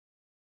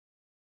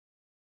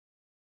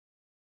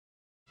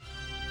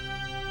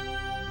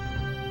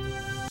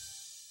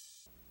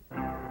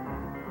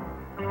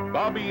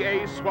Bobby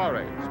A.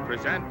 Suarez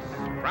presents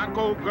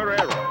Franco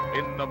Guerrero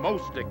in the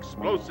most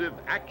explosive,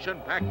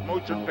 action-packed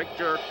motion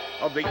picture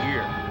of the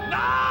year.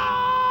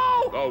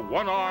 No! The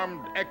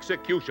One-Armed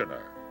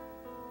Executioner.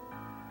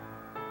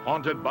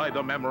 Haunted by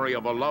the memory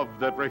of a love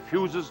that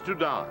refuses to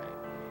die,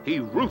 he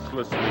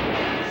ruthlessly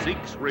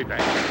seeks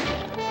revenge.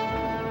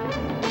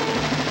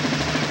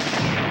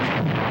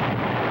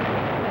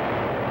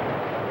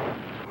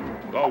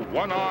 The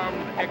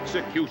One-Armed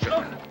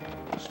Executioner,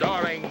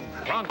 starring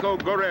Franco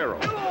Guerrero,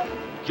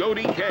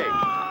 Jody K,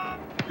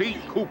 Pete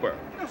Cooper,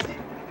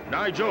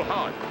 Nigel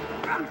Hogge.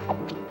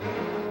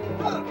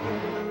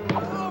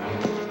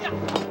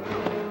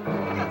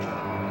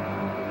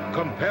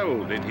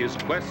 Compelled in his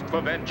quest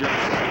for vengeance,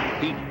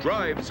 he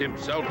drives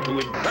himself to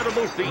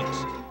incredible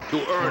feats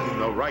to earn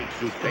the right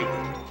to fate.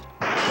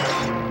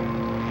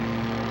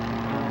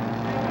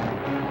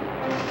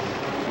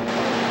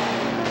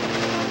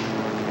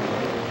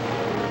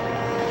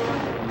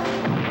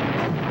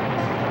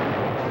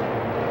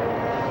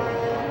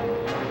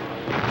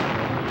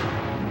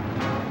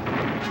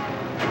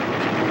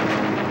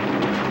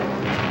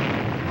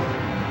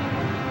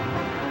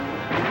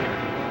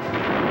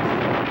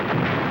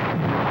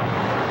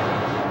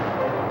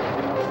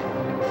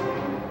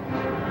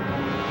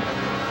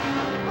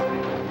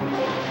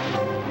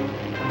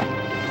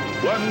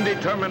 One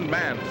determined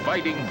man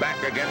fighting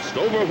back against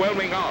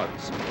overwhelming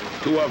odds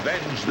to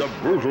avenge the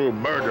brutal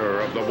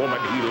murder of the woman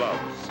he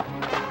loves.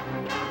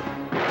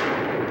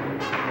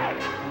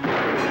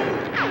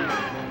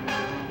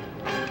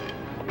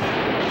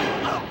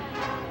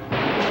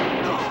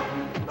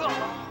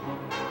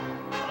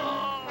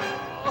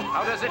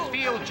 How does it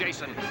feel,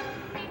 Jason?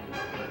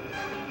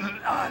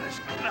 Not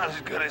as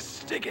good as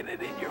sticking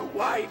it in your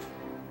wife.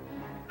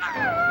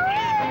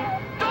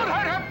 Don't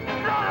hurt him!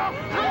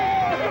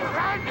 You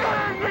can't do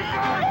this!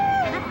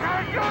 You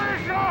can't do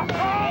this!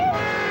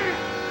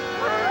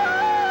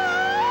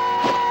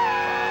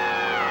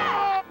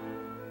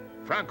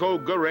 Franco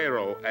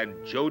Guerrero and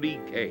Jody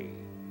K,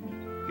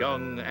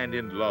 young and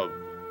in love,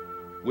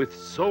 with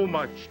so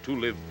much to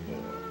live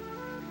for.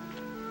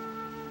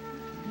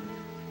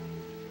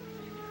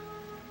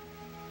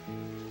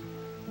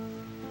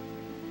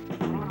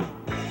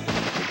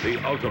 The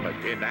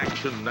ultimate in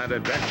action and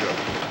adventure.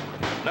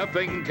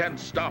 Nothing can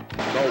stop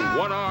the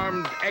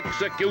One-Armed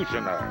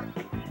Executioner.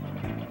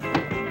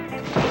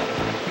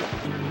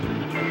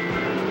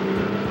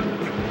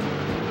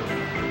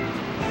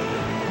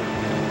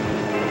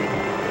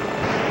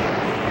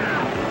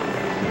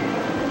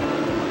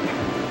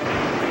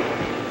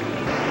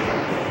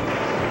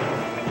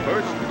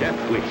 First Death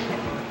Wish,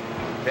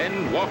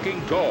 then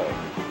Walking Tall,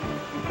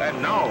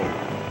 and now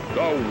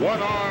the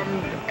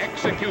One-Armed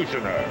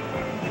Executioner.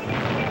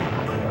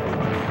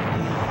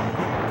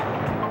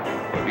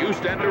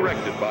 Produced and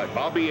directed by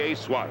Bobby A.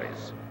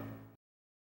 Suarez.